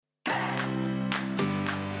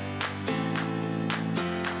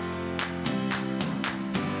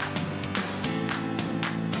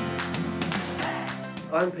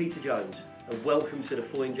I'm Peter Jones and welcome to the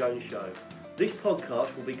Foyne Jones Show. This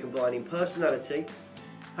podcast will be combining personality,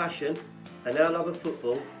 passion and our love of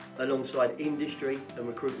football alongside industry and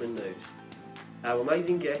recruitment news. Our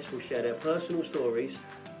amazing guests will share their personal stories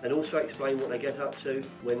and also explain what they get up to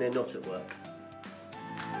when they're not at work.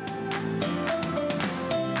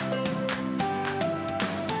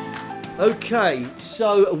 Okay,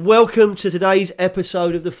 so welcome to today's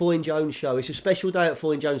episode of the Foyne Jones Show. It's a special day at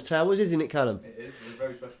Foyne Jones Towers, isn't it, Callum? It is. It's a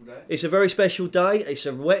very special day. It's a very special day. It's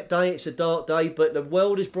a wet day. It's a dark day, but the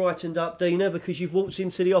world has brightened up, Dina, because you've walked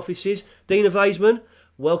into the offices. Dina Vaisman,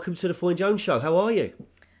 welcome to the Foyne Jones Show. How are you?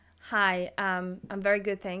 Hi, I'm very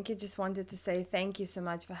good, thank you. Just wanted to say thank you so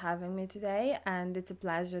much for having me today, and it's a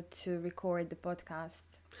pleasure to record the podcast.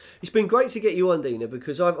 It's been great to get you on, Dina,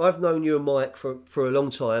 because I've known you and Mike for a long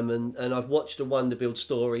time, and I've watched the WonderBuilds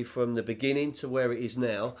story from the beginning to where it is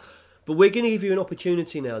now. But we're going to give you an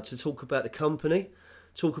opportunity now to talk about the company,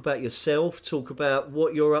 talk about yourself, talk about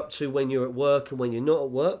what you're up to when you're at work and when you're not at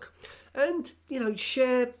work, and, you know,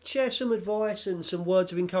 share some advice and some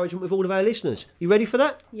words of encouragement with all of our listeners. You ready for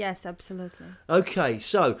that? Yes, absolutely. Okay,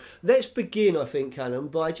 so let's begin, I think, Callum,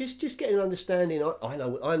 by just getting an understanding. I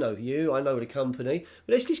know you, I know the company,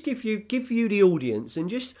 but let's just give you the audience and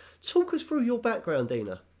just talk us through your background,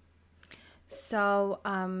 Dina. So,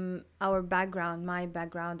 our background, my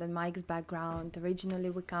background and Mike's background, originally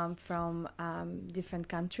we come from different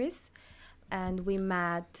countries, and we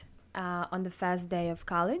met on the first day of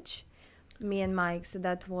college. Me and Mike, so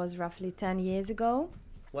that was roughly 10 years ago.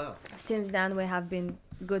 Wow. Since then, we have been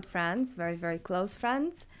good friends, very, very close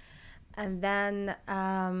friends. And then,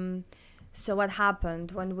 so what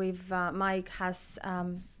happened when Mike has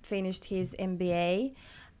finished his MBA,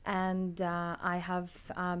 and I have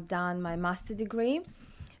done my master degree.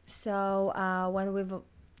 So when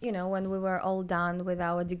we were all done with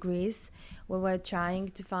our degrees, we were trying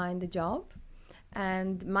to find a job.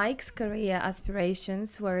 And Mike's career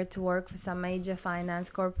aspirations were to work for some major finance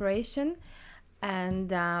corporation,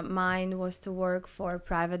 and mine was to work for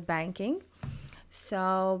private banking.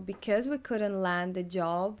 So because we couldn't land the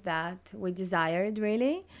job that we desired,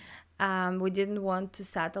 really, we didn't want to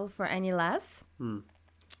settle for anything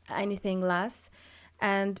less.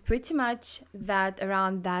 And pretty much that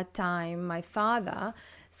around that time, my father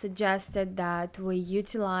suggested that we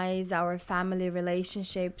utilize our family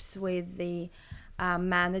relationships with the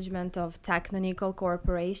management of Technical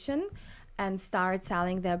Corporation and start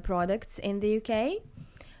selling their products in the UK.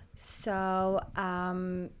 So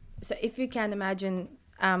if you can imagine,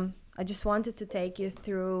 I just wanted to take you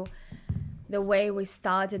through the way we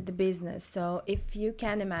started the business. So if you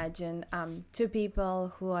can imagine two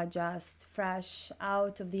people who are just fresh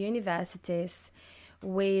out of the universities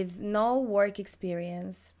with no work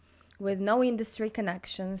experience, with no industry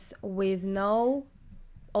connections, with no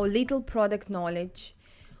or little product knowledge,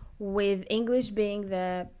 with English being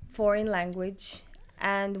the foreign language,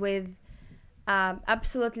 and with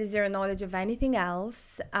absolutely zero knowledge of anything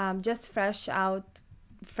else, just fresh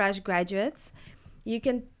graduates,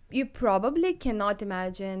 you probably cannot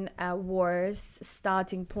imagine a worse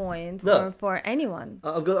starting point for anyone.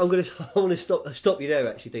 I want to stop you there,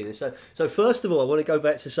 actually, Dina. So first of all, I want to go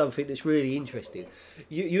back to something that's really interesting.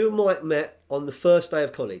 You and Mike met on the first day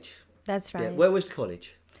of college. That's right. Yeah. Where was the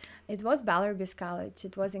college? It was Ballerbys College.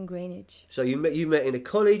 It was in Greenwich. So you met in a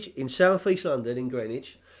college in South East London in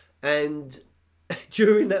Greenwich, and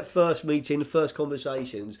during that first meeting, the first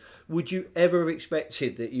conversations, would you ever have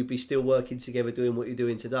expected that you'd be still working together doing what you're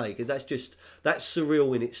doing today? Because that's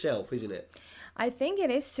surreal in itself, isn't it? I think it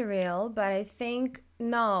is surreal, but I think,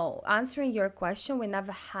 no, answering your question, we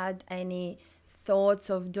never had any thoughts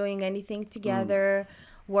of doing anything together,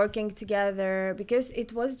 working together, because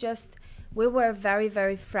it was just, we were very,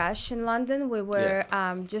 very fresh in London. We were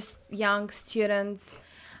just young students.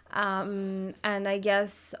 And I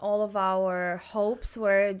guess all of our hopes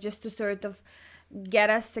were just to sort of get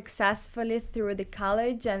us successfully through the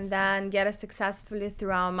college and then get us successfully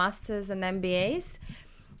through our masters and MBAs.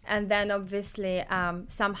 And then obviously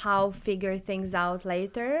somehow figure things out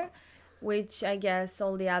later, which I guess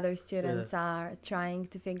all the other students are trying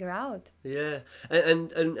to figure out. Yeah,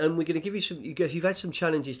 and we're going to give you some. You've had some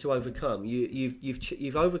challenges to overcome.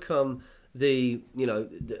 You've overcome the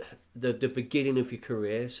beginning of your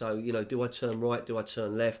career. So do I turn right? Do I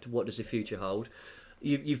turn left? What does the future hold?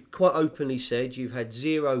 You've quite openly said you've had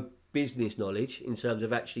zero business knowledge in terms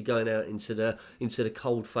of actually going out into the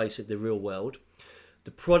cold face of the real world.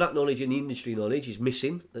 The product knowledge and industry knowledge is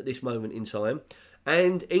missing at this moment in time.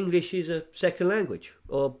 And English is a second language,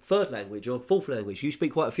 or third language, or fourth language. You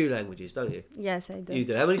speak quite a few languages, don't you? Yes, I do. You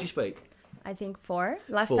do. How many do you speak? I think 4.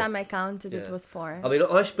 Last 4. time I counted, it Yeah. was 4. I mean,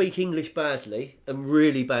 I speak English badly and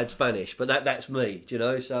really bad Spanish, but that's me, do you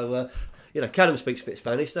know? So, Callum speaks a bit of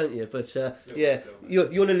Spanish, don't you? But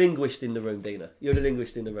you're the linguist in the room, Dina. You're the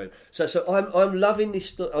linguist in the room. So I'm loving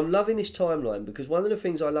this. I'm loving this timeline, because one of the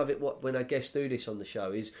things I love when our guests do this on the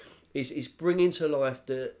show is bringing to life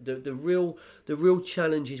the real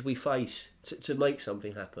challenges we face to make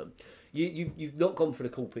something happen. You've not gone for the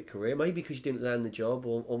corporate career, maybe because you didn't land the job,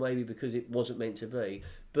 or maybe because it wasn't meant to be.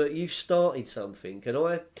 But you've started something, and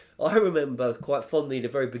I remember quite fondly the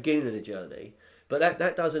very beginning of the journey. But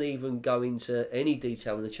that doesn't even go into any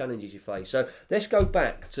detail on the challenges you face. So let's go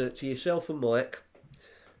back to yourself and Mike.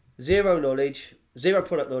 Zero knowledge, zero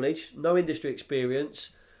product knowledge, no industry experience,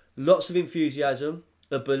 lots of enthusiasm,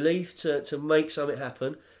 a belief to make something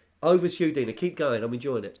happen. Over to you, Dina. Keep going. I'm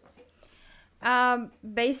enjoying it.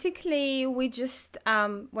 Basically, we just,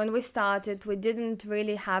 when we started, we didn't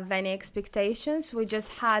really have any expectations. We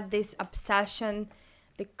just had this obsession,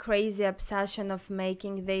 the crazy obsession of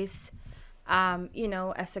making this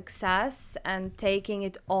a success and taking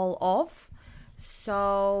it all off.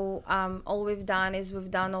 So all we've done is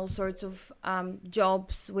we've done all sorts of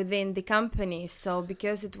jobs within the company. So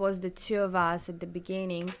because it was the 2 of us at the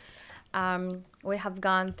beginning, we have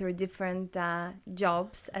gone through different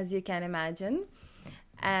jobs, as you can imagine.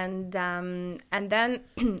 And then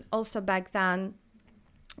also back then,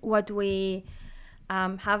 what we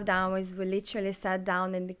have done is we literally sat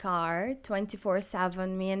down in the car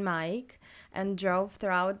 24/7, me and Mike, and drove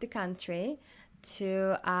throughout the country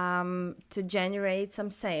to generate some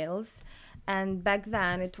sales. And back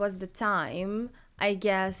then, it was the time, I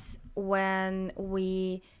guess, when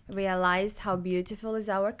we realized how beautiful is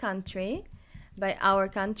our country. By our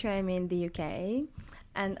country, I mean the UK.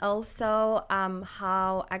 And also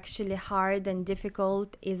how actually hard and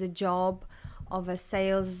difficult is a job of a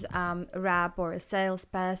sales rep or a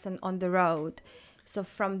salesperson on the road. So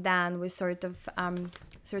from then, we sort of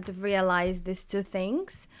realized these 2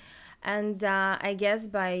 things. And I guess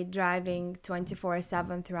by driving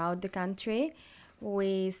 24/7 throughout the country,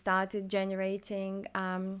 we started generating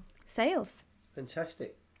sales.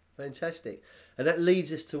 Fantastic. And that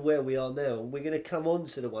leads us to where we are now. And we're going to come on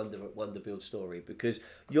to the WonderBuild story, because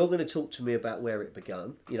you're going to talk to me about where it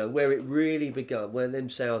began, where it really began, where them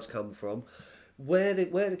sales come from, where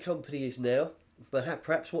the company is now, but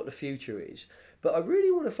perhaps what the future is. But I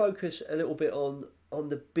really want to focus a little bit on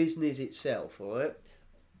the business itself, all right?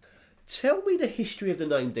 Tell me the history of the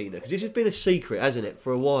name, Dina, because this has been a secret, hasn't it,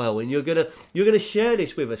 for a while, and you're gonna share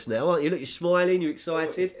this with us now, aren't you? Look, you're smiling, you're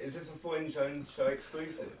excited. Is this a Foyne Jones show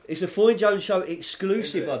exclusive? It's a Foyne Jones show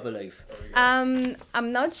exclusive, I believe.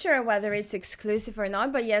 I'm not sure whether it's exclusive or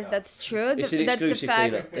not, but yes, that's true. It's an exclusive,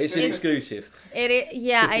 Dina. It's an exclusive.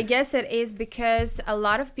 I guess it is, because a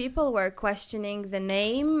lot of people were questioning the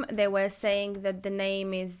name. They were saying that the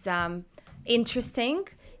name is interesting,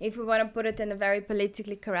 if we want to put it in a very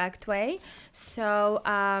politically correct way. So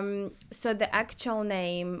the actual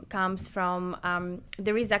name comes from,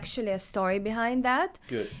 there is actually a story behind that.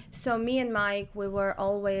 Good. So me and Mike, we were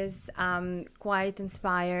always quite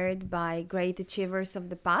inspired by great achievers of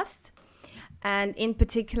the past, and in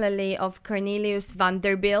particularly of Cornelius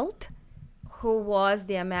Vanderbilt, who was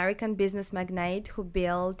the American business magnate who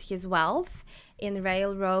built his wealth in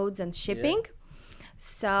railroads and shipping. Yeah.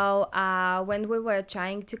 So when we were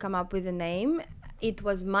trying to come up with a name, it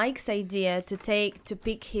was Mike's idea to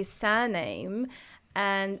pick his surname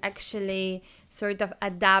and actually sort of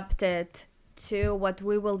adapt it to what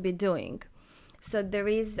we will be doing. So there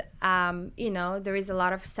is, there is a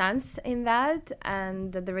lot of sense in that,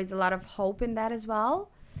 and there is a lot of hope in that as well.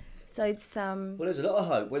 So it's well, there's a lot of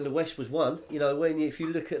hope when the West was won. If you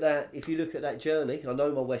look at that journey, I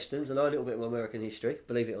know my Westerns, I know a little bit of my American history.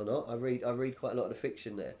 Believe it or not, I read quite a lot of the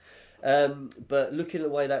fiction there. But looking at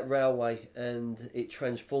the way that railway and it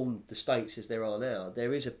transformed the states as there are now,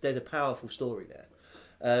 there's a powerful story there.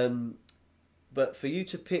 But for you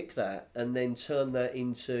to pick that and then turn that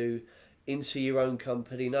into your own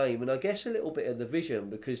company name, and I guess a little bit of the vision,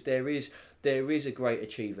 because there is a great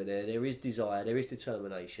achiever there is desire, there is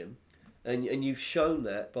determination, and you've shown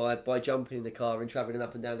that by jumping in the car and travelling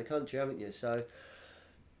up and down the country, haven't you? So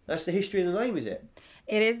that's the history of the name, is it?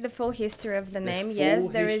 It is the full history of the name. Yes,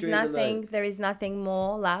 there is nothing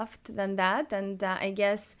more left than that, and I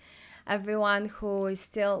guess everyone who was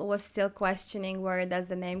still questioning where does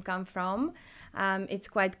the name come from, it's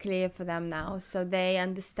quite clear for them now. So they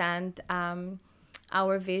understand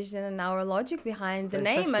our vision and our logic behind the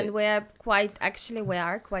name, and we are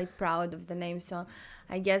quite proud of the name. So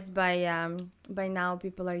I guess by now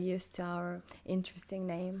people are used to our interesting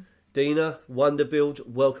name. Dina, WonderBuild,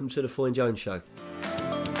 welcome to the Foyne Jones Show.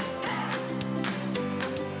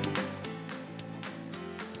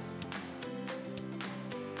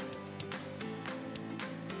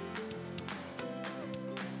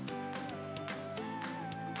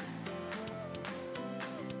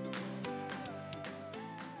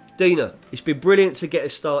 Dina, it's been brilliant to get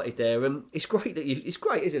us started there, and it's great,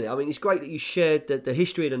 isn't it? I mean, it's great that you shared the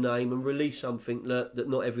history of the name and released something that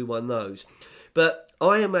not everyone knows. But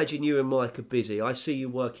I imagine you and Mike are busy. I see you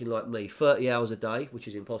working like me, 30 hours a day, which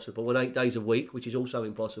is impossible, and 8 days a week, which is also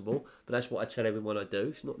impossible. But that's what I tell everyone I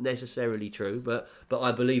do. It's not necessarily true, but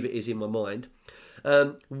I believe it is in my mind.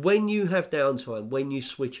 When you have downtime, when you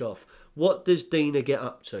switch off, what does Dina get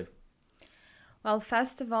up to? Well,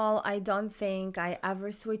 first of all, I don't think I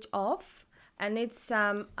ever switch off. And it's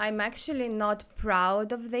I'm actually not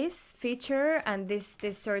proud of this feature and this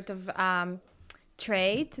sort of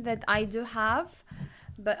trait that I do have.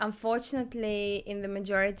 But unfortunately, in the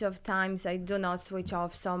majority of times, I do not switch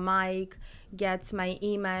off. So Mike gets my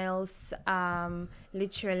emails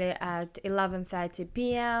literally at 11:30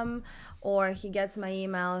 p.m. or he gets my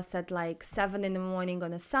emails at like 7 in the morning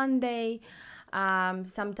on a Sunday.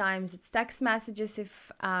 Sometimes it's text messages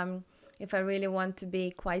if I really want to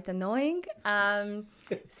be quite annoying.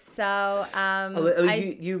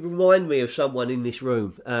 You remind me of someone in this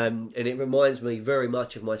room, and it reminds me very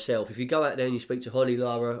much of myself. If you go out there and you speak to Holly,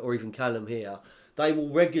 Lara, or even Callum here, they will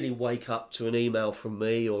regularly wake up to an email from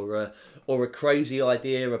me or a crazy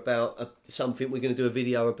idea about something we're going to do a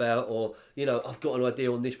video about, or I've got an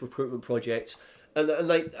idea on this recruitment project. And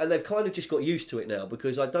they've kind of just got used to it now,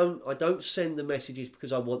 because I don't send the messages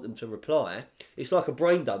because I want them to reply. It's like a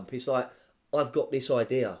brain dump. It's like, I've got this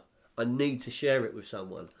idea, I need to share it with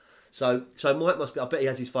someone. So Mike must be. I bet he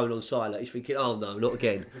has his phone on silent. He's thinking, oh no, not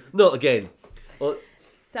again, not again.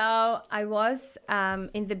 So I was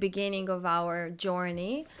in the beginning of our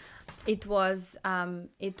journey. It was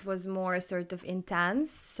more sort of intense.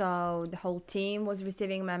 So the whole team was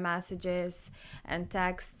receiving my messages and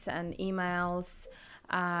texts and emails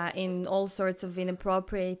in all sorts of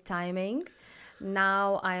inappropriate timing.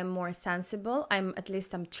 Now I am more sensible. I'm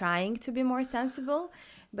trying to be more sensible,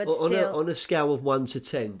 but on a scale of 1 to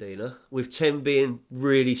 10, Dina, with 10 being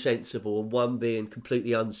really sensible and 1 being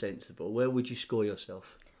completely unsensible, where would you score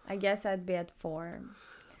yourself? I guess I'd be at 4.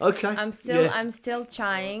 Okay. I'm still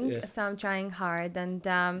trying, so I'm trying hard, and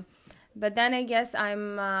but then I guess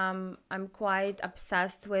I'm quite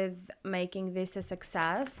obsessed with making this a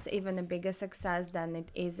success, even a bigger success than it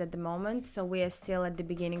is at the moment. So we are still at the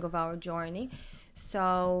beginning of our journey.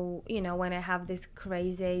 So when I have these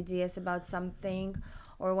crazy ideas about something,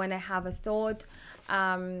 or when I have a thought,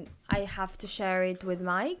 I have to share it with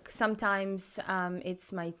Mike. Sometimes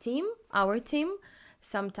it's my team, our team.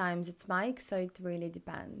 Sometimes it's Mike, so it really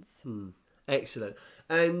depends. Excellent.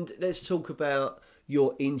 And let's talk about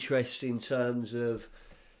your interests in terms of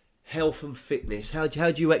health and fitness. How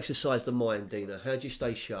do you exercise the mind, Dina? How do you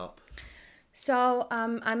stay sharp? So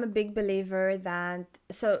I'm a big believer that...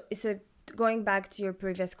 So going back to your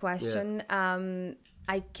previous question,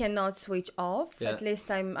 I cannot switch off. Yeah. At least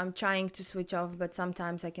I'm trying to switch off, but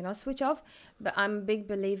sometimes I cannot switch off. But I'm a big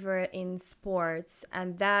believer in sports,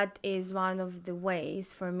 and that is one of the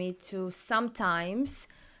ways for me to sometimes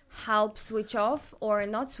help switch off, or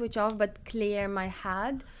not switch off, but clear my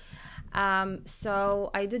head. So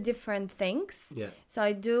I do different things. Yeah. So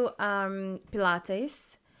I do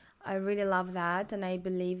Pilates. I really love that, and I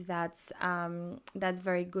believe that's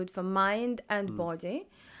very good for mind and body.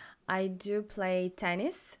 I do play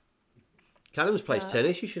tennis. Callum's plays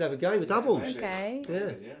tennis. You should have a game of doubles. Okay.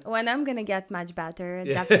 Yeah. When I'm gonna get much better,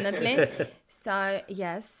 definitely. So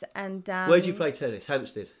yes, and where do you play tennis?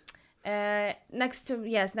 Hampstead. Next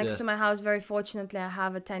to my house. Very fortunately, I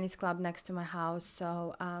have a tennis club next to my house,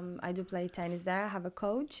 so I do play tennis there. I have a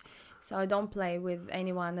coach. So I don't play with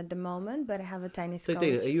anyone at the moment, but I have a tennis coach.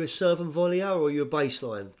 Dina, are you a serve and volleyer, or are you a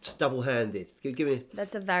baseline? It's double-handed. Give me...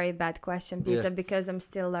 That's a very bad question, Peter, because I'm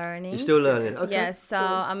still learning. You're still learning, okay. Yes, so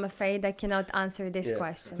I'm afraid I cannot answer this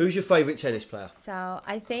question. Who's your favourite tennis player? So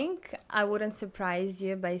I think I wouldn't surprise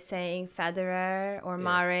you by saying Federer or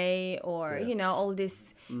Murray or, all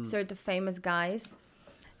these sort of famous guys.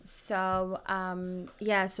 So,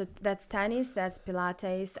 so that's tennis, that's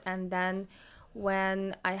Pilates, and then...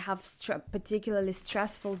 when I have particularly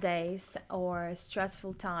stressful days or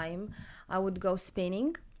stressful time, I would go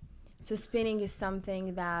spinning. So spinning is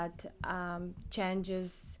something that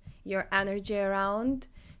changes your energy around.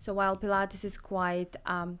 So while Pilates is quite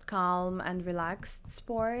calm and relaxed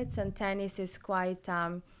sports, and tennis is quite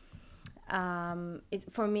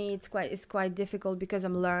for me it's quite difficult because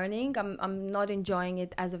I'm learning. I'm not enjoying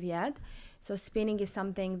it as of yet. So spinning is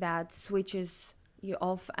something that switches you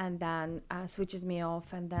off and then switches me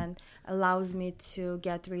off and then allows me to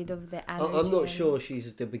get rid of the energy. I'm not sure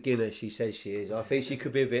she's the beginner she says she is. I think she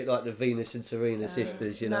could be a bit like the Venus and Serena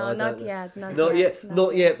sisters, you know. No, not yet.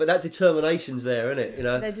 Not yet, but that determination's there, isn't it? You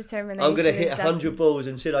know, the determination. I'm going to hit 100 balls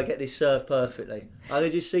until I get this serve perfectly. I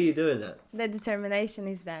can just see you doing that. The determination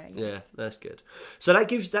is there. Yes. Yeah, that's good. So that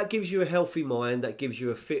gives you a healthy mind. That gives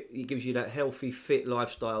you it gives you that healthy, fit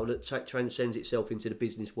lifestyle that transcends itself into the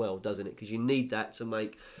business world, doesn't it? Because you need that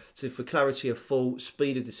for clarity of thought,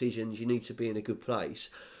 speed of decisions. You need to be in a good place.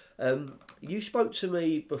 You spoke to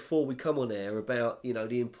me before we come on air about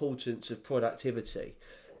the importance of productivity,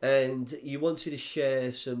 and you wanted to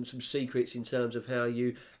share some secrets in terms of how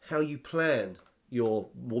you plan your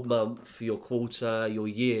month, your quarter, your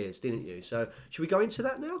years, didn't you? So should we go into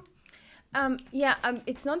that now?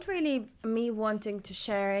 It's not really me wanting to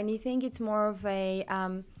share anything. It's more of a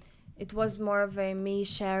it was more of a me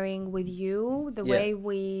sharing with you the way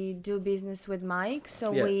we do business with Mike. So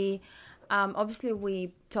we obviously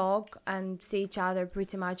we talk and see each other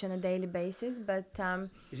pretty much on a daily basis. But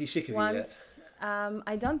is he sick of you yet?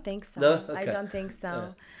 I don't think so. No? Okay. I don't think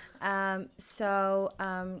so.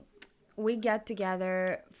 Yeah. We get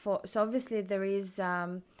together so obviously there is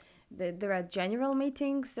there are general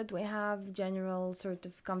meetings that we have, general sort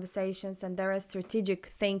of conversations, and there is strategic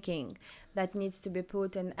thinking that needs to be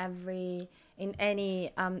put in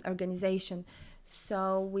any organization.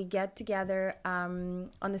 So we get together on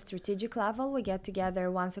a strategic level. We get together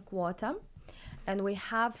once a quarter, and we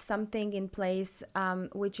have something in place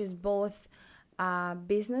which is both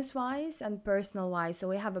business-wise and personal-wise. So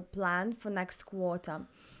we have a plan for next quarter.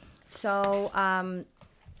 So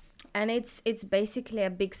and it's basically a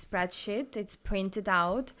big spreadsheet. It's printed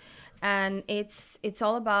out, and it's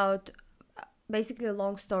all about, basically,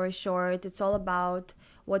 long story short, it's all about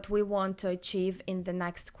what we want to achieve in the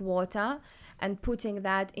next quarter and putting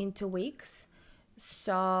that into weeks.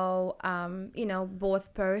 So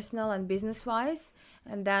both personal and business wise,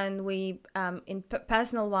 and then we in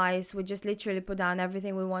personal wise, we just literally put down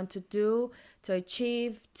everything we want to do, to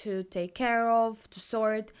achieve, to take care of, to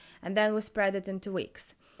sort, and then we spread it into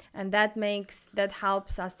weeks. And that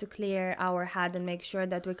helps us to clear our head and make sure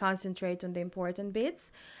that we concentrate on the important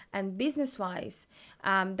bits. And business-wise,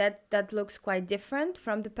 that looks quite different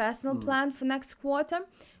from the personal plan for next quarter.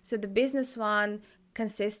 So the business one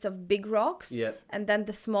consists of big rocks and then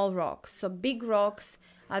the small rocks. So big rocks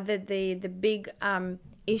are the big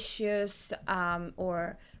issues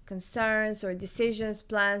or concerns or decisions,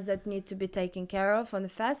 plans that need to be taken care of on the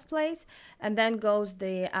first place, and then go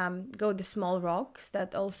the small rocks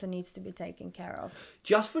that also needs to be taken care of.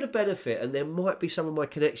 Just for the benefit, and there might be some of my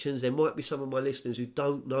connections, there might be some of my listeners who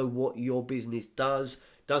don't know what your business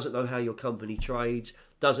doesn't know how your company trades,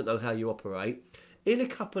 doesn't know how you operate. In a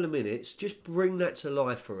couple of minutes, just bring that to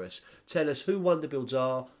life for us. Tell us who WonderBuilds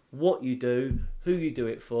are, what you do, who you do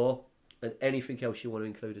it for, and anything else you want to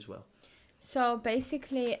include as well. So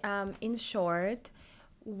basically, in short,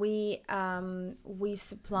 we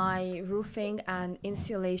supply roofing and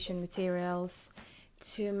insulation materials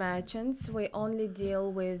to merchants. We only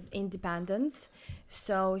deal with independents.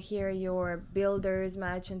 So here are your builders,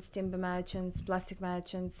 merchants, timber merchants, plastic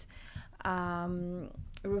merchants,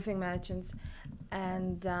 roofing merchants,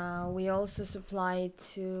 and we also supply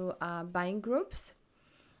to buying groups.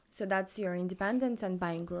 So that's your independents and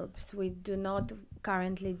buying groups. We do not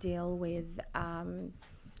currently deal with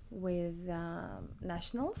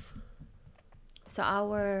nationals. So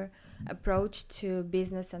our approach to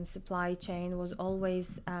business and supply chain was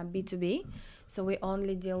always B2B. So we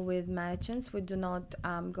only deal with merchants. We do not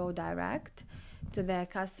go direct to their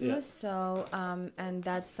customers. So and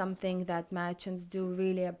that's something that merchants do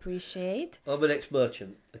really appreciate. I'm an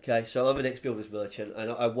ex-merchant, okay? So I'm an ex-builders merchant,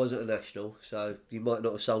 and I wasn't a national, so you might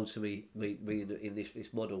not have sold to me in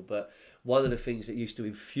this model, but one of the things that used to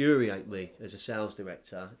infuriate me as a sales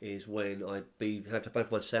director is when I'd have to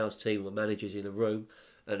both my sales team and my managers in a room,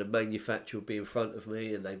 and a manufacturer would be in front of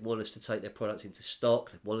me, and they'd want us to take their products into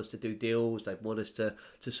stock, they'd want us to do deals, they'd want us to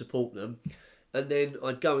support them. And then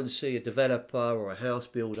I'd go and see a developer or a house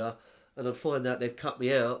builder, and I'd find out they've cut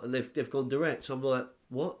me out and they've gone direct. So I'm like,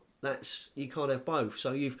 what? You can't have both.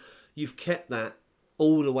 So you've kept that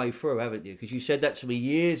all the way through, haven't you? Because you said that to me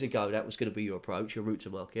years ago. That was going to be your approach, your route to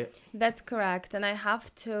market. That's correct, and I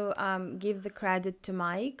have to give the credit to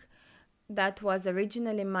Mike. That was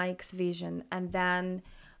originally Mike's vision, and then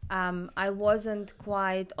I wasn't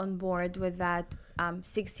quite on board with that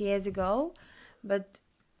 6 years ago, but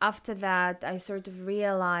after that, I sort of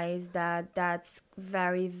realized that that's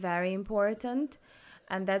very, very important.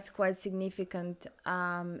 And that's quite significant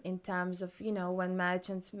in terms of, when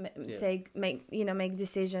merchants make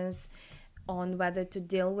decisions on whether to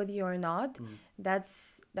deal with you or not.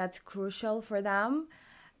 That's crucial for them.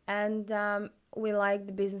 And we like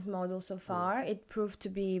the business model so far. It proved to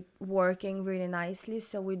be working really nicely,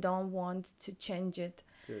 so we don't want to change it.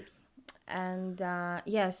 Good. And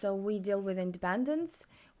so we deal with independents.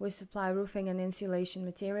 We supply roofing and insulation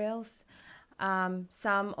materials.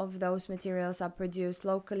 Some of those materials are produced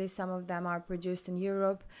locally, some of them are produced in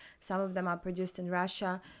Europe, some of them are produced in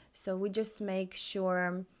Russia. So we just make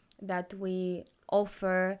sure that we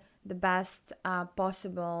offer the best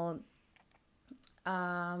possible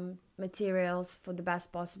materials for the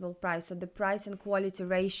best possible price. So the price and quality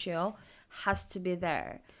ratio has to be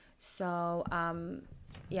there. So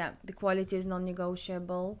the quality is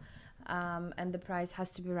non-negotiable, and the price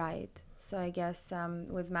has to be right. So I guess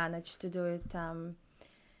we've managed to do it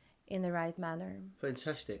in the right manner.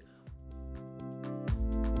 Fantastic.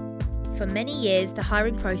 For many years, the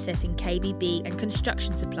hiring process in KBB and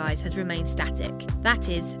construction supplies has remained static. That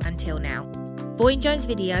is, until now. Foyne Jones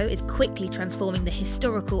Video is quickly transforming the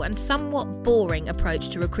historical and somewhat boring approach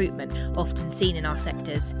to recruitment often seen in our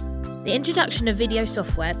sectors. The introduction of video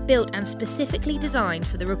software built and specifically designed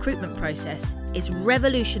for the recruitment process is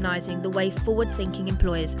revolutionising the way forward-thinking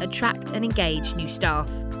employers attract and engage new staff.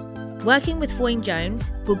 Working with Foyne Jones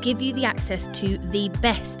will give you the access to the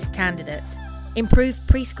best candidates, improve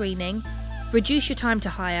pre-screening, reduce your time to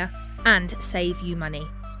hire, and save you money.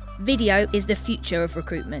 Video is the future of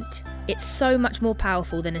recruitment. It's so much more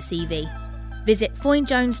powerful than a CV. Visit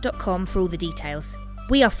foynejones.com for all the details.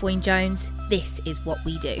 We are Foyne Jones. This is what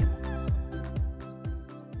we do.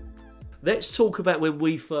 Let's talk about when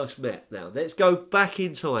we first met now. Let's go back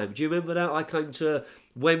in time. Do you remember that? I came to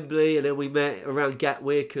Wembley and then we met around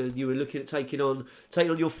Gatwick and you were looking at taking on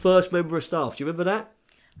your first member of staff. Do you remember that?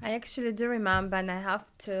 I actually do remember, and I have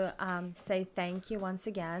to say thank you once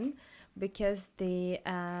again, because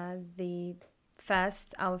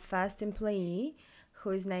our first employee,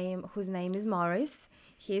 whose name is Morris,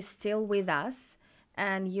 he's still with us,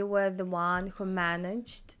 and you were the one who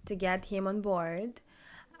managed to get him on board.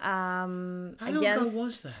 How long ago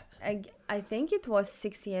was that? I think it was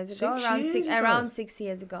 6 years ago. Around 6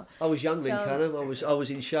 years ago. I was young then, Callum. I was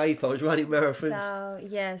in shape. I was running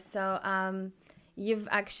marathons. So you've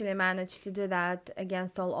actually managed to do that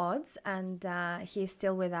against all odds, and he's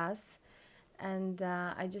still with us. And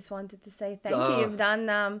I just wanted to say thank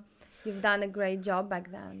you. You've done a great job back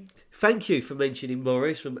then. Thank you for mentioning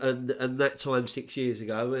Morris and that time 6 years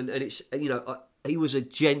ago. And it's he was a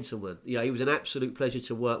gentleman. He was an absolute pleasure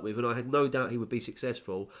to work with, and I had no doubt he would be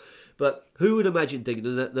successful. But who would imagine,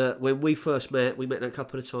 Dina, that when we first met, we met a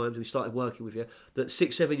couple of times, we started working with you, that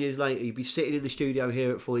 6-7 years later you'd be sitting in the studio here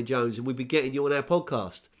at Foyne Jones and we'd be getting you on our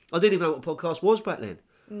podcast. I didn't even know what a podcast was back then.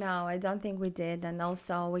 No, I don't think we did. And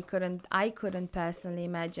also I couldn't personally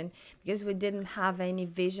imagine, because we didn't have any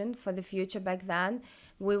vision for the future back then.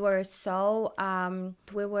 We were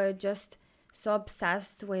just so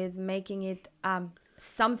obsessed with making it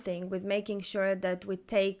something, with making sure that we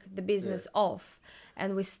take the business off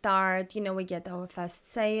and we start, we get our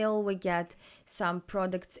first sale, we get some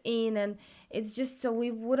products in, and it's just so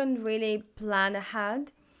we wouldn't really plan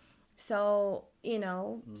ahead. So,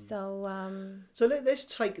 So let's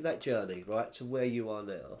take that journey, right, to where you are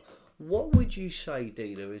now. What would you say,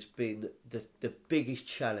 Dina, has been the biggest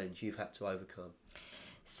challenge you've had to overcome?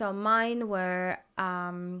 So mine were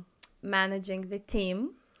managing the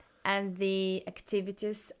team and the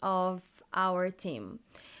activities of our team.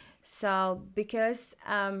 So because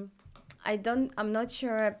I'm not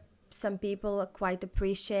sure some people quite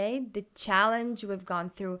appreciate the challenge we've gone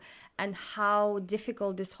through and how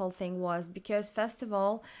difficult this whole thing was, because first of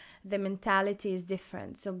all, the mentality is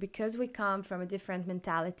different. So because we come from a different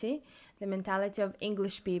mentality, the mentality of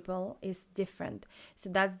English people is different. So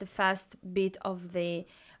that's the first bit of the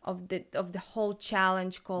whole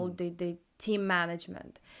challenge, called the team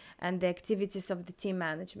management and the activities of the team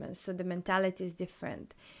management. So the mentality is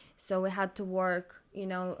different. So we had to work,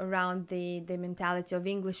 around the mentality of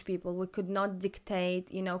English people. We could not dictate,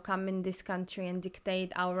 come in this country and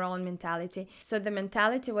dictate our own mentality. So the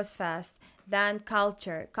mentality was first. Then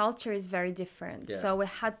culture. Culture is very different. Yeah. So we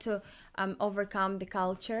had to overcome the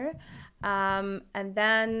culture. And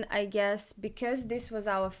then I guess because this was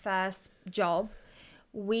our first job,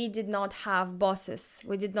 we did not have bosses.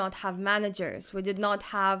 We did not have managers. We did not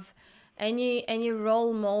have any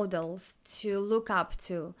role models to look up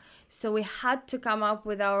to. So we had to come up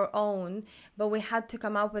with our own, but we had to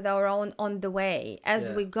come up with our own on the way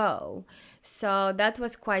as we go. So that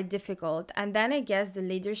was quite difficult. And then I guess the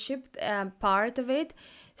leadership part of it.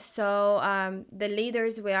 So the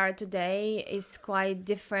leaders we are today is quite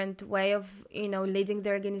different way of, leading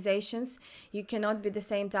the organizations. You cannot be the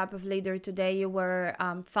same type of leader today you were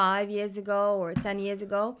 5 years ago or 10 years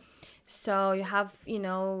ago. So you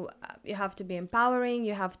have to be empowering,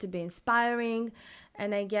 you have to be inspiring.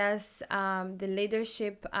 And I guess the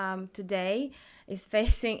leadership today is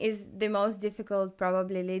the most difficult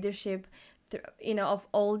probably leadership of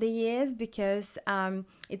all the years, because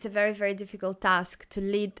it's a very, very difficult task to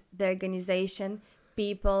lead the organization,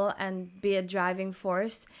 people, and be a driving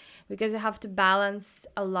force, because you have to balance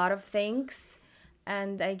a lot of things.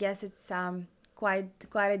 And I guess it's quite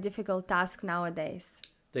a difficult task nowadays.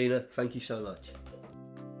 Dina, thank you so much.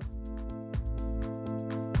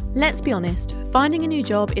 Let's be honest, finding a new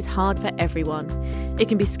job is hard for everyone. It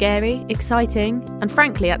can be scary, exciting, and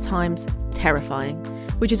frankly at times terrifying,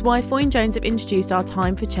 which is why Foyne Jones have introduced our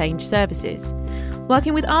Time for Change services.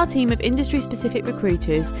 Working with our team of industry-specific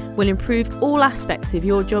recruiters will improve all aspects of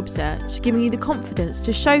your job search, giving you the confidence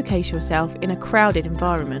to showcase yourself in a crowded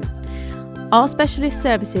environment. Our specialist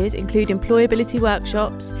services include employability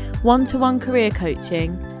workshops, one-to-one career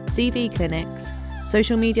coaching, CV clinics,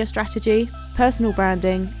 social media strategy, personal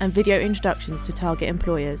branding, and video introductions to target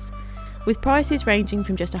employers. With prices ranging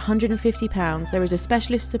from just £150, there is a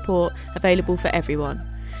specialist support available for everyone.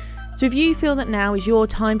 So if you feel that now is your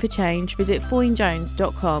time for change, visit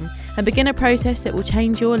foynejones.com and begin a process that will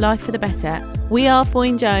change your life for the better. We are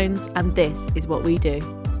Foyne Jones, and this is what we do.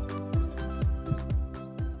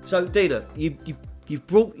 So, Dina, you've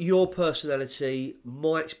brought your personality,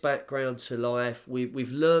 Mike's background to life.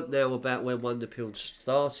 We've learnt now about where WonderBuilds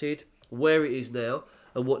started, where it is now,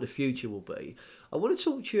 and what the future will be. I want to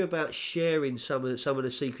talk to you about sharing some of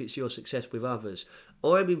the secrets of your success with others.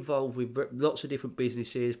 I'm involved with lots of different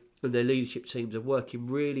businesses, and their leadership teams are working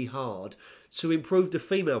really hard to improve the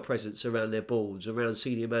female presence around their boards, around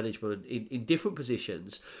senior management in different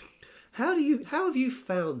positions. How have you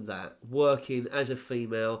found that working as a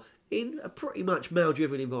female in a pretty much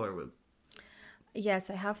male-driven environment? Yes,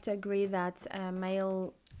 I have to agree that's a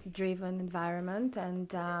male-driven environment,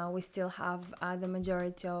 and we still have the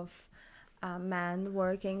majority of men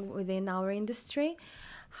working within our industry.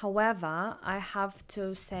 However, I have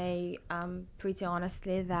to say pretty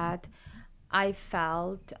honestly that I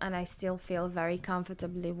felt and I still feel very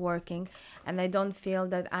comfortably working, and I don't feel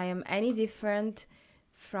that I am any different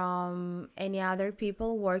from any other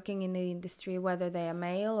people working in the industry, whether they are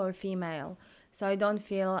male or female. So I don't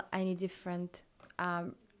feel any different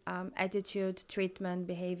attitude, treatment,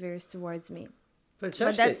 behaviors towards me.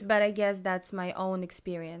 Fantastic. But I guess that's my own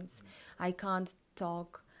experience. I can't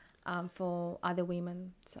talk for other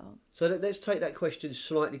women. So let's take that question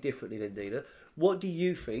slightly differently then, Dina. What do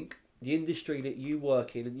you think the industry that you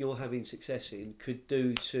work in and you're having success in could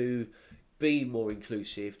do to be more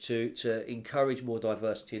inclusive, to encourage more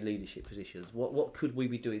diversity in leadership positions? What could we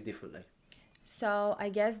be doing differently? So I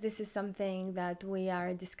guess this is something that we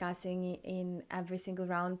are discussing in every single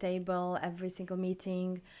roundtable, every single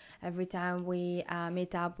meeting, every time we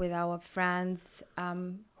meet up with our friends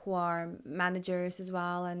who are managers as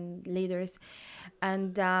well and leaders.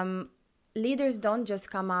 And leaders don't just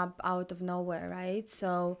come up out of nowhere, right?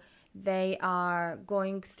 So they are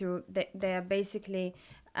going through, they are basically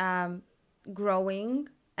growing,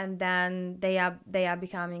 and then they are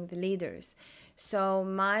becoming the leaders. So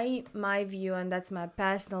my view, and that's my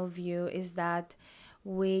personal view, is that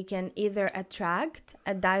we can either attract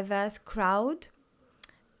a diverse crowd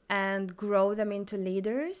and grow them into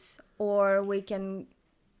leaders, or we can,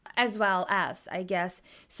 as well as, I guess.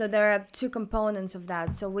 So there are two components of that.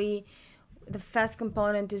 So the first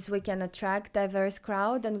component is we can attract diverse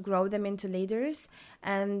crowd and grow them into leaders,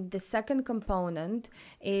 and the second component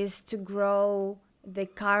is to grow the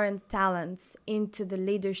current talents into the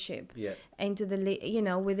leadership, into the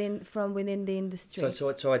within the industry.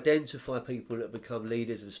 So to identify people that become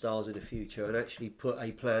leaders and stars in the future, and actually put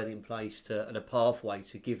a plan in place and a pathway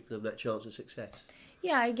to give them that chance of success.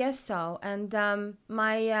 Yeah, I guess so. And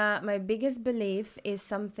my biggest belief is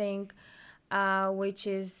something which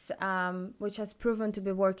has proven to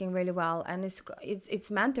be working really well, and it's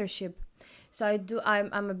mentorship. So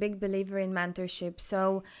I'm a big believer in mentorship.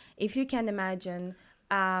 So if you can imagine,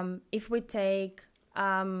 if we take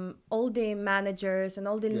all the managers and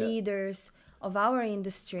all the leaders of our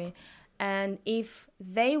industry, and if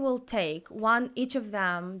they will take each of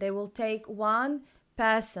them, they will take one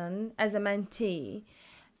person as a mentee,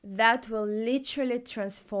 that will literally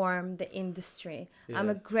transform the industry. I'm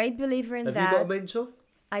a great believer in that. Have you got a mentor?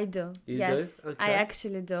 I do. You yes, do? Okay. I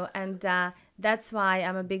actually do. And that's why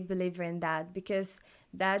I'm a big believer in that, because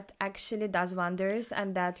that actually does wonders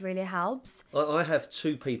and that really helps. I have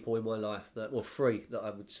two people in my life three that I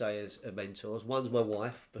would say as mentors. One's my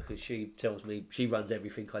wife, because she tells me, she runs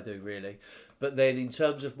everything I do really. But then in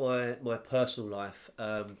terms of my personal life,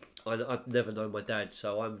 I've never known my dad,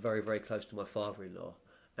 so I'm very, very close to my father-in-law.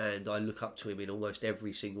 And I look up to him in almost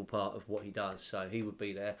every single part of what he does, so he would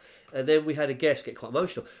be there. And then we had a guest, get quite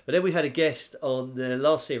emotional, but then we had a guest on the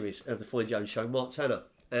last series of the Foyne Jones show, Mark Tanner.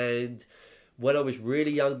 And when I was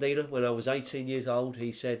really young, Dina, when I was 18 years old,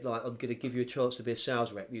 he said, like, I'm going to give you a chance to be a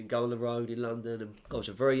sales rep. You can go on the road in London. And I was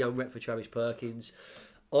a very young rep for Travis Perkins.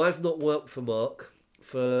 I've not worked for Mark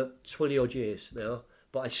for 20 odd years now,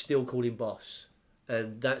 but I still call him boss.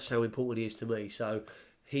 And that's how important he is to me. So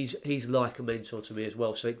he's like a mentor to me as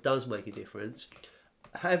well. So it does make a difference.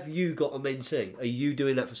 Have you got a mentee? Are you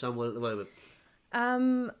doing that for someone at the moment?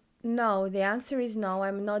 No, the answer is no.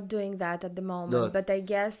 I'm not doing that at the moment. No. But I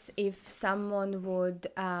guess if someone would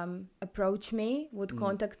approach me, would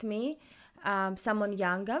contact me, someone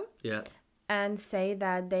younger, Yeah. and say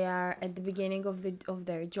that they are at the beginning of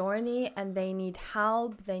their journey and they need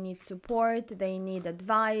help, they need support, they need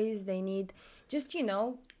advice, they need just,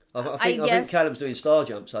 I think Callum's doing star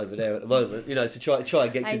jumps over there at the moment, to try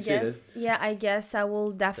and get considered. I guess I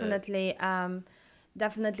will definitely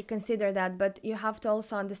definitely consider that. But you have to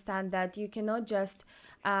also understand that you cannot just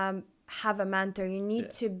have a mentor. You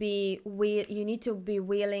need to be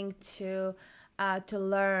willing to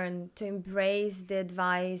learn, to embrace the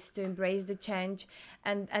advice, to embrace the change,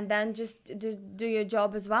 and then just do your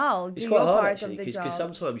job as well. It's do quite your hard part actually, of the because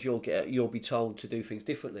job. sometimes you'll be told to do things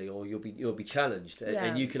differently, or you'll be challenged,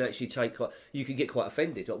 and you can actually you can get quite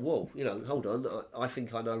offended. Like, whoa, hold on, I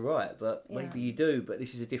think I know right, but maybe you do, but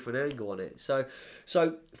this is a different angle on it. So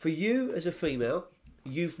for you as a female,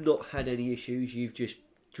 you've not had any issues. You've just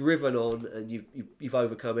driven on, and you've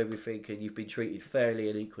overcome everything, and you've been treated fairly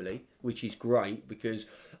and equally, which is great, because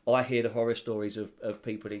I hear the horror stories of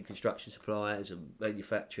people in construction suppliers and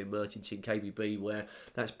manufacturing, merchanting, KBB, where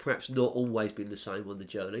that's perhaps not always been the same on the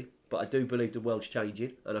journey. But I do believe the world's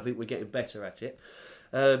changing, and I think we're getting better at it.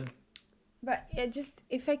 But just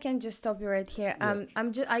if I can just stop you right here,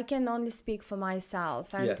 I can only speak for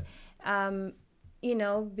myself, and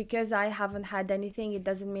because I haven't had anything, it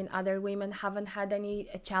doesn't mean other women haven't had any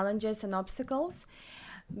challenges and obstacles.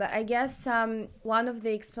 But I guess one of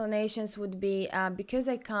the explanations would be because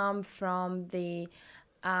I come from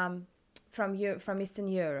from Eastern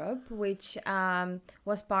Europe, which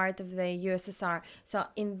was part of the USSR. So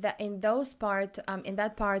in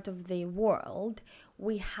that part of the world,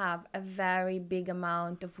 we have a very big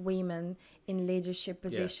amount of women in leadership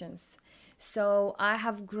positions. So I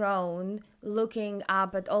have grown looking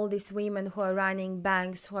up at all these women who are running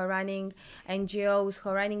banks, who are running NGOs, who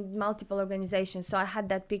are running multiple organizations. So I had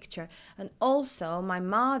that picture. And also my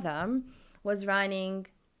mother was running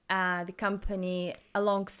the company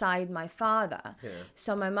alongside my father. Yeah.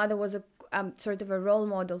 So my mother was a sort of a role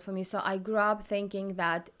model for me. So I grew up thinking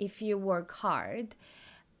that if you work hard,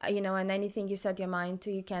 and anything you set your mind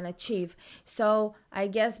to, you can achieve. So I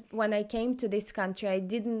guess when I came to this country, I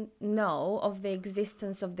didn't know of the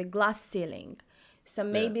existence of the glass ceiling. So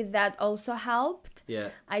maybe that also helped. Yeah.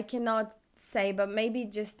 I cannot say, but maybe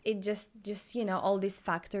it just all these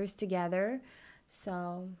factors together.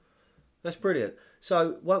 So that's brilliant.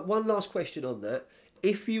 So one last question on that.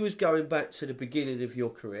 If you was going back to the beginning of your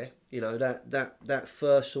career, that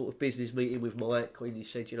first sort of business meeting with Mike, when you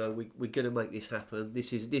said, we're going to make this happen.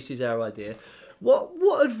 This is our idea.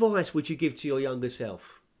 What advice would you give to your younger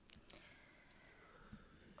self?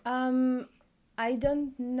 I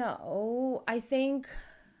don't know. I think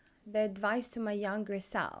the advice to my younger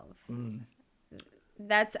self.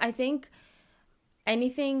 I think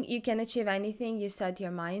anything you can achieve, anything you set your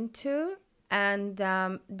mind to. And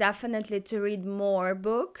definitely to read more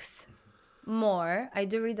books. I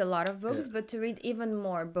do read a lot of books, but to read even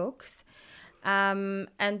more books, and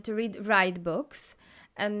to read right books,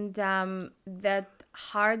 and that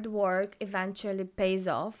hard work eventually pays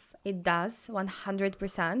off. It does,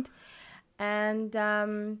 100%, and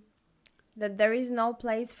that there is no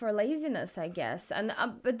place for laziness, I guess. And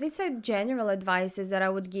but these are general advices that I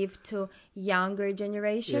would give to younger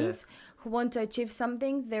generations. Who want to achieve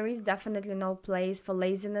something. There is definitely no place for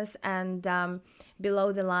laziness and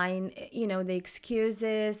below the line, the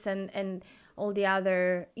excuses and all the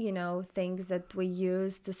other, things that we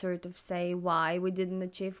use to sort of say why we didn't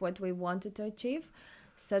achieve what we wanted to achieve.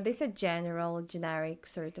 So these are generic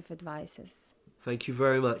sort of advices. Thank you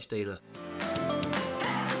very much, Dina.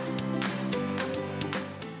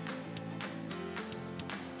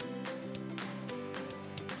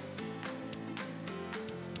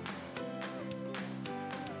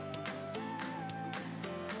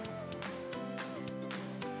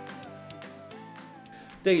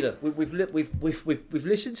 Dina, we've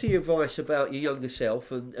listened to your advice about your younger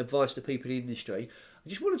self and advice to people in the industry. I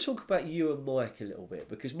just want to talk about you and Mike a little bit,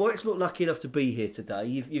 because Mike's not lucky enough to be here today.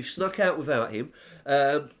 You've snuck out without him,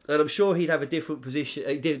 and I'm sure he'd have a different position.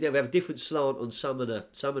 He'd have a different slant on some of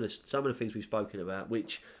the things we've spoken about,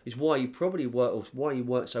 which is why you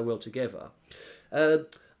work so well together. I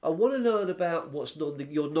want to learn about what's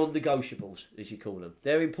your non-negotiables, as you call them.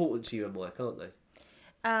 They're important to you and Mike, aren't they?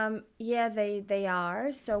 Yeah, they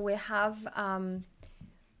are. So we have,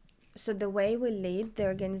 so the way we lead the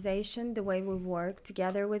organization, the way we work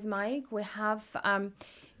together with Mike, we have,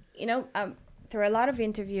 through a lot of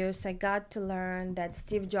interviews, I got to learn that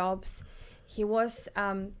Steve Jobs, he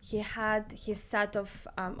had his set of,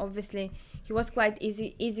 obviously, he was quite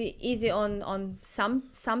easy on some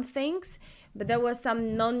things, but there were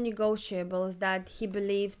some non-negotiables that he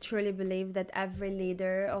truly believed that every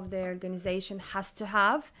leader of the organization has to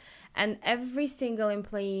have, and every single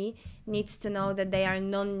employee needs to know that they are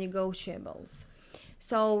non-negotiables.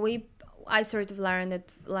 So I sort of learned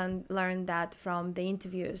that from the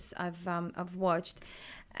interviews I've watched,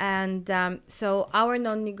 and so our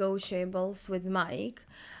non-negotiables with Mike,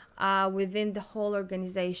 within the whole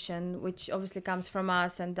organization, which obviously comes from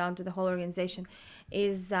us and down to the whole organization,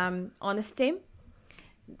 is honesty,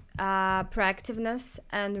 proactiveness,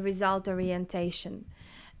 and result orientation.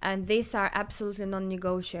 And these are absolutely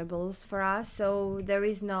non-negotiables for us. So there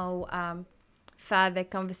is no further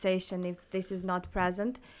conversation if this is not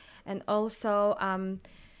present. And also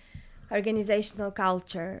organizational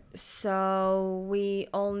culture. So we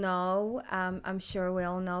all know, I'm sure we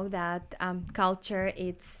all know that culture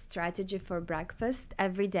is strategy for breakfast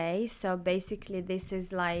every day. So basically this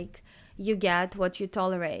is like you get what you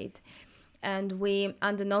tolerate. And we,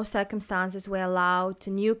 under no circumstances, we allow to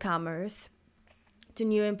newcomers, to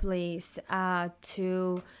new employees,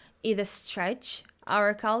 to either stretch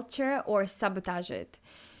our culture or sabotage it.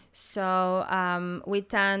 So we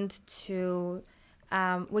tend to,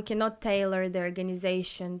 we cannot tailor the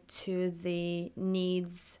organization to the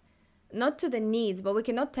needs, not to the needs, but we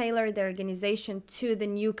cannot tailor the organization to the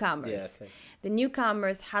newcomers. Yeah, okay. The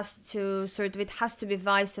newcomers it has to be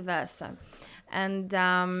vice versa. And,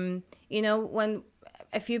 when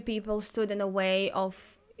a few people stood in a way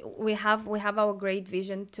of, we have our great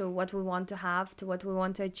vision to what we want to have, to what we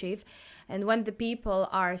want to achieve. And when the people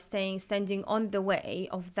are standing on the way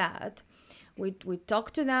of that, we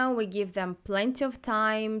talk to them, we give them plenty of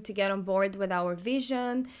time to get on board with our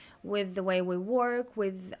vision, with the way we work,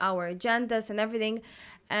 with our agendas and everything.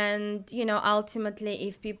 And, ultimately,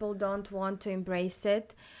 if people don't want to embrace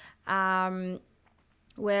it,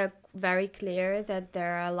 we're very clear that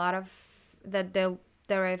there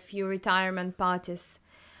are a few retirement parties,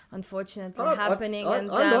 unfortunately, happening. I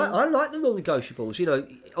like the non-negotiables.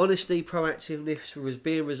 Honesty, proactiveness,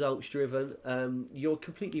 being results driven. You're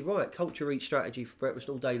completely right. Culture eats strategy for breakfast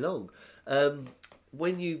all day long.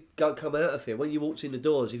 When you come out of here, when you walked in the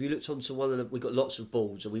doors, if you looked onto we've got lots of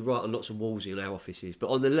boards and we write on lots of walls in our offices. But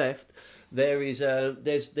on the left, there's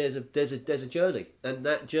a journey, and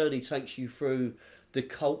that journey takes you through the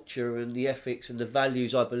culture and the ethics and the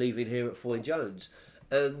values I believe in here at Foyne Jones.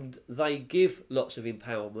 And they give lots of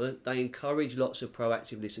empowerment, they encourage lots of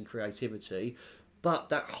proactiveness and creativity, but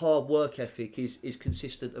that hard work ethic is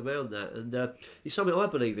consistent around that. And it's something I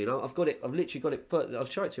believe in. I've literally got it,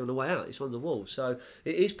 I've shown it to you on the way out, it's on the wall. So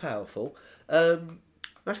it is powerful.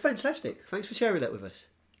 That's fantastic. Thanks for sharing that with us.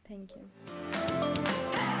 Thank you.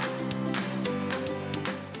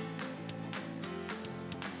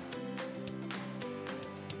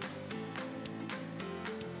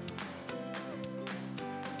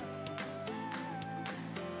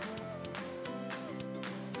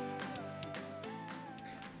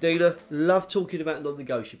 Dina, love talking about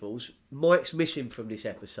non-negotiables. Mike's missing from this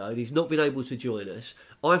episode. He's not been able to join us.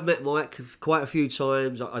 I've met Mike quite a few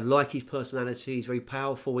times. I like his personality. He's very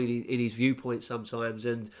powerful in his viewpoints sometimes.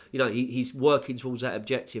 And, he's working towards that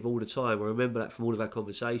objective all the time. I remember that from all of our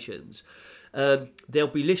conversations. There'll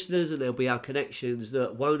be listeners and there'll be our connections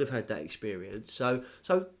that won't have had that experience. So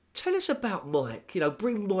tell us about Mike.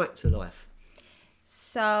 Bring Mike to life.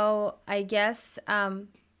 So I guess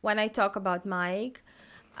when I talk about Mike,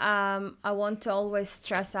 I want to always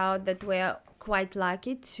stress out that we are quite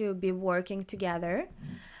lucky to be working together.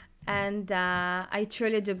 And I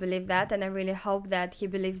truly do believe that, and I really hope that he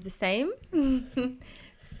believes the same.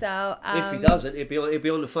 So if he doesn't, he'd be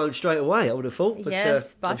on the phone straight away, I would have thought. But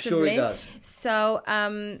yes, I'm sure he does. So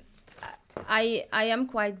I am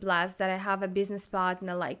quite blessed that I have a business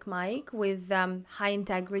partner like Mike with high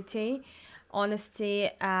integrity, honesty,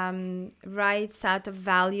 right set of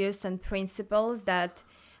values and principles that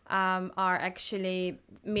are actually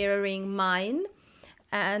mirroring mine,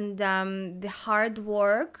 and the hard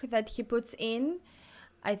work that he puts in,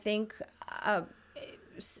 I think,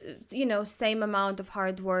 same amount of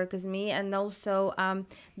hard work as me, and also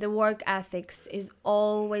the work ethics is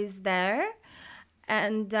always there,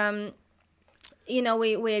 and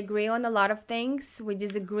we agree on a lot of things, we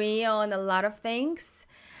disagree on a lot of things,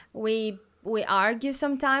 we argue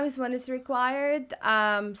sometimes when it's required,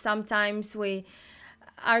 sometimes we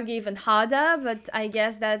argue even harder, but I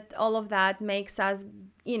guess that all of that makes us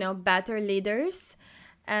better leaders,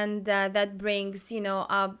 and that brings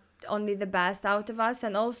only the best out of us.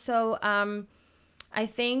 And also I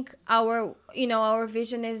think our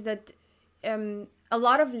vision is that a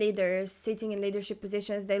lot of leaders sitting in leadership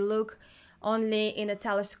positions, they look only in a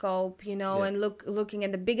telescope, and looking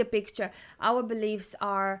at the bigger picture. Our beliefs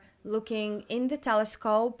are looking in the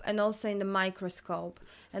telescope and also in the microscope,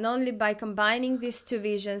 and only by combining these two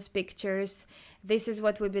pictures, this is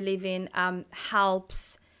what we believe in,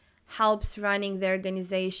 helps running the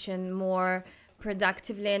organization more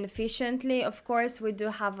productively and efficiently. Of course, we do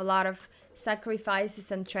have a lot of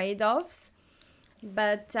sacrifices and trade-offs,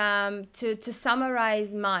 but to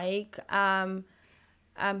summarize Mike,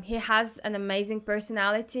 he has an amazing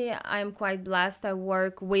personality. I'm quite blessed. I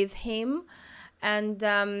work with him, and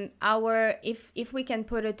if we can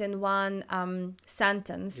put it in one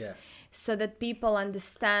sentence, so that people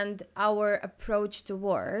understand our approach to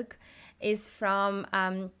work, is from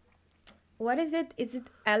what is it? Is it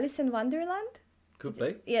Alice in Wonderland? Could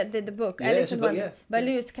be. Yeah, the book, Alice in Wonderland, by yeah.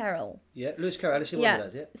 Lewis Carroll. Yeah, Lewis Carroll, Alice in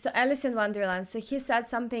Wonderland, yeah. So Alice in Wonderland. So he said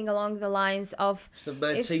something along the lines of... It's the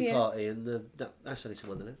Man Tea Party, and that's Alice in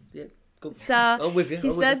Wonderland. Yeah, go. So I'm with you.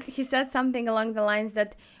 He said something along the lines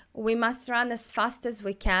that we must run as fast as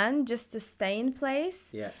we can just to stay in place.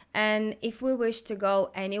 Yeah. And if we wish to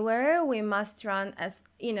go anywhere, we must run as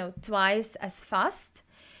twice as fast.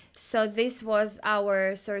 So this was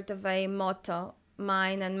our sort of a motto,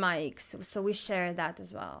 mine and Mike's, so we share that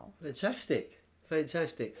as well. Fantastic.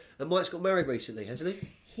 And Mike's got married recently, hasn't he?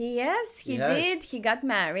 He did. He got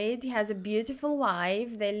married. He has a beautiful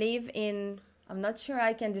wife. They live in... I'm not sure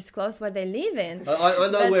I can disclose where they live in. I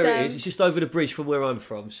know where it is. It's just over the bridge from where I'm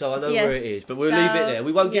from, so I know where it is. But we'll leave it there.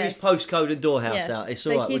 We won't give his postcode and doorhouse out. It's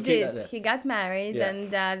all right. We'll keep that there. He got married,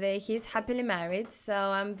 and he's happily married, so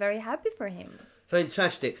I'm very happy for him.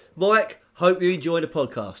 Fantastic. Mike, hope you enjoy the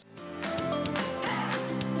podcast.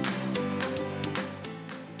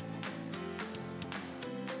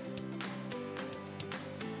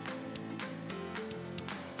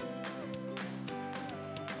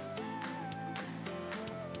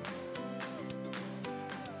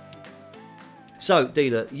 So,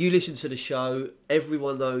 Dina, you listen to the show.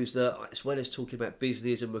 Everyone knows that as well as talking about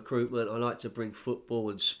business and recruitment, I like to bring football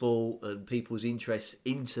and sport and people's interests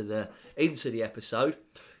into the episode.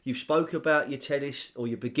 You've spoke about your tennis, or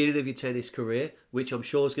your beginning of your tennis career, which I'm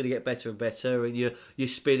sure is going to get better and better, and your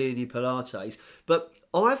spinning and your Pilates. But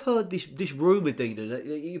I've heard this rumour, Dina, that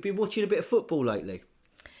you've been watching a bit of football lately.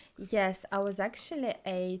 Yes, I was actually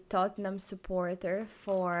a Tottenham supporter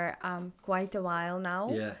for quite a while now.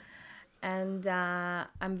 Yeah. And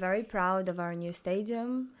I'm very proud of our new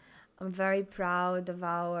stadium. I'm very proud of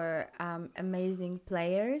our amazing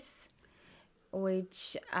players,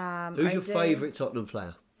 which... Who's your favourite Tottenham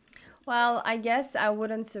player? Well, I guess I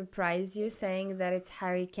wouldn't surprise you saying that it's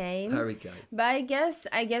Harry Kane. Harry Kane. But I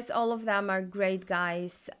guess all of them are great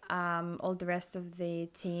guys. All the rest of the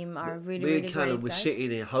team are really, really great guys. Me and Callum were sitting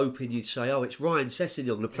here hoping you'd say, it's Ryan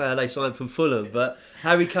Sessegnon, the player they signed from Fulham. But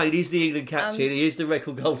Harry Kane is the England captain. He is the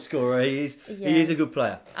record goal scorer. He is a good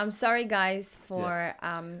player. I'm sorry, guys, for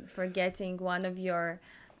getting one of your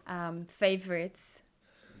favourites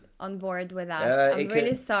on board with us. I'm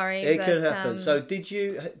really sorry. It could happen. So did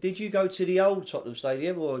you go to the old Tottenham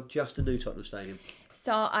Stadium or just the new Tottenham Stadium?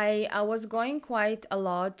 So I was going quite a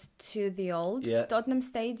lot to the old Tottenham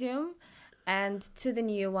Stadium, and to the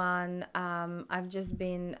new one I've just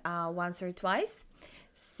been once or twice.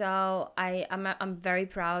 So I'm very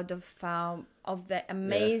proud of the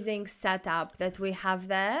amazing setup that we have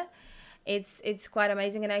there. It's quite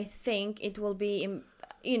amazing, and I think it will be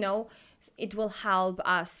it will help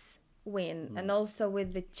us win. And also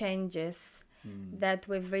with the changes that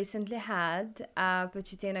we've recently had,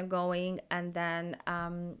 Pochettino going, and then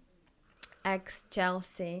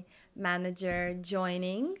ex-Chelsea manager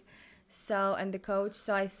joining. So, and the coach.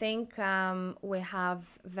 So I think we have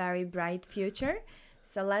very bright future.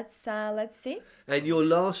 So let's see. And your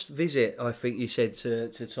last visit, I think you said to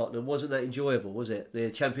Tottenham, wasn't that enjoyable? Was it the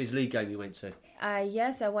Champions League game you went to?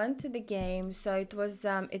 Yes, I went to the game. So it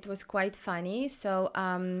was quite funny. So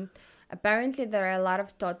apparently there are a lot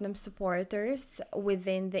of Tottenham supporters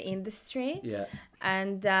within the industry. Yeah.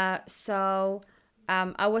 And so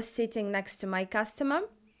I was sitting next to my customer.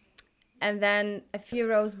 And then a few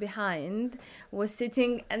rows behind was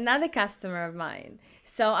sitting another customer of mine.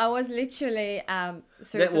 So I was literally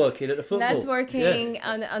networking at the football. Networking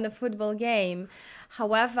on a football game.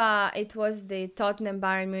 However, it was the Tottenham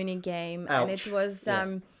Bayern Munich game. Ouch. And it was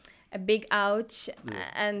a big ouch.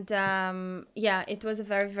 Yeah. And it was a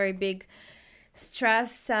very, very big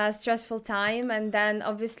stressful time. And then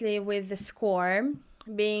obviously with the score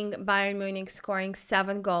being Bayern Munich scoring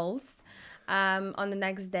 7 goals. On the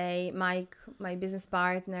next day, Mike, my business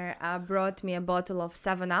partner, brought me a bottle of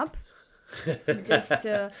 7-Up. Just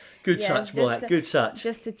to, Good touch, Mike. Good touch.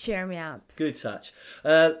 Just to cheer me up. Good touch.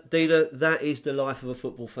 Dina, that is the life of a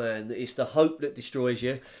football fan. It's the hope that destroys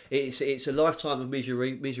you. It's a lifetime of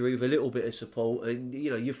misery with a little bit of support. And,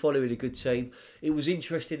 you're following a good team. It was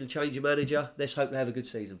interesting to change your manager. Let's hope they have a good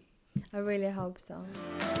season. I really hope so.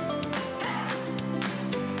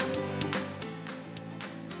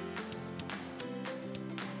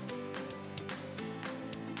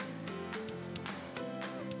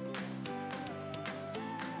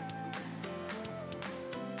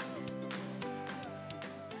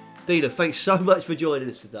 Dina, thanks so much for joining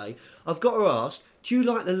us today. I've got to ask, do you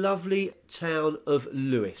like the lovely town of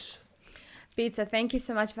Lewes? Peter, thank you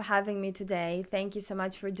so much for having me today. Thank you so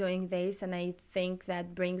much for doing this, and I think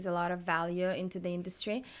that brings a lot of value into the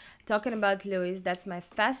industry. Talking about Lewes, that's my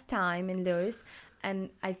first time in Lewes, and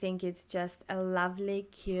I think it's just a lovely,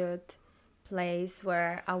 cute place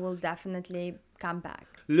where I will definitely come back.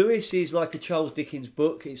 Lewes is like a Charles Dickens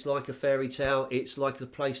book. It's like a fairy tale. It's like the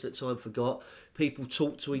place that time forgot. People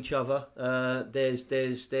talk to each other.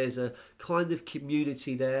 There's a kind of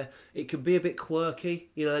community there. It can be a bit quirky.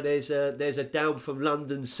 There's a down from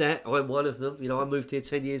London set. I'm one of them. I moved here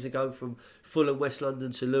 10 years ago from Fulham, West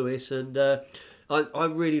London to Lewes, and I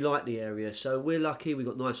really like the area. So we're lucky. We've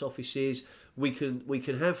got nice offices. We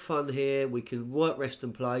can have fun here. We can work, rest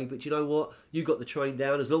and play. But you know what? You got the train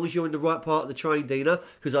down. As long as you're in the right part of the train, Dina,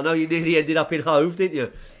 because I know you nearly ended up in Hove, didn't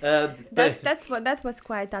you? That was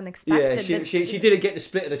quite unexpected. Yeah, she didn't get the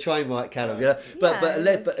split of the train right, Callum. Yeah,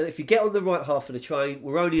 but if you get on the right half of the train,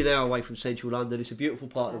 we're only an hour away from central London. It's a beautiful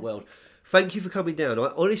part of the world. Thank you for coming down.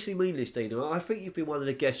 I honestly mean this, Dina. I think you've been one of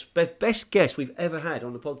the best guests we've ever had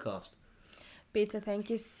on the podcast. Peter, thank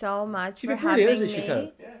you so much for having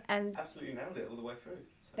me. Yeah, and absolutely nailed it all the way through.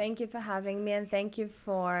 So. Thank you for having me, and thank you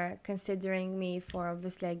for considering me for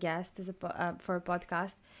obviously a guest for a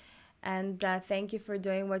podcast. And thank you for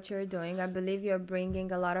doing what you're doing. I believe you're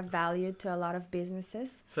bringing a lot of value to a lot of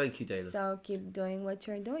businesses. Thank you, Dina. So keep doing what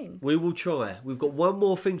you're doing. We will try. We've got one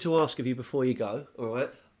more thing to ask of you before you go, all right?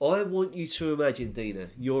 I want you to imagine, Dina,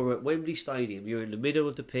 you're at Wembley Stadium. You're in the middle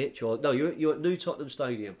of the pitch. You're at New Tottenham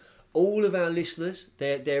Stadium. All of our listeners,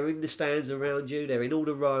 they're in the stands around you. They're in all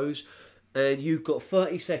the rows. And you've got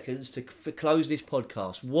 30 seconds to close this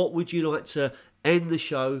podcast. What would you like to end the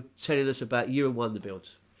show telling us about you and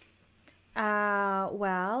WonderBuilds?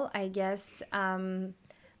 Well, I guess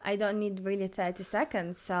I don't need really 30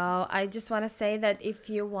 seconds. So I just want to say that if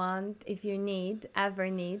you ever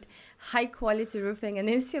need high quality roofing and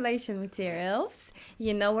insulation materials,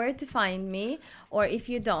 you know where to find me. Or if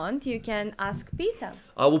you don't, you can ask Peter.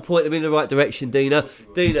 I will point them in the right direction, Dina.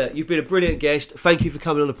 Dina, you've been a brilliant guest. Thank you for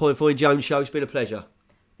coming on the Foyne Jones show. It's been a pleasure.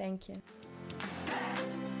 Thank you.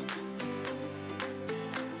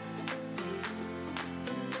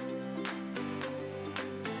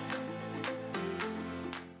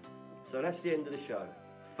 So that's the end of the show.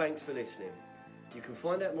 Thanks for listening. You can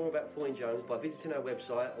find out more about Foyne Jones by visiting our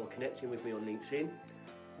website or connecting with me on LinkedIn.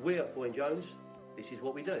 We're at Foyne Jones. This is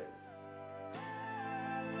what we do.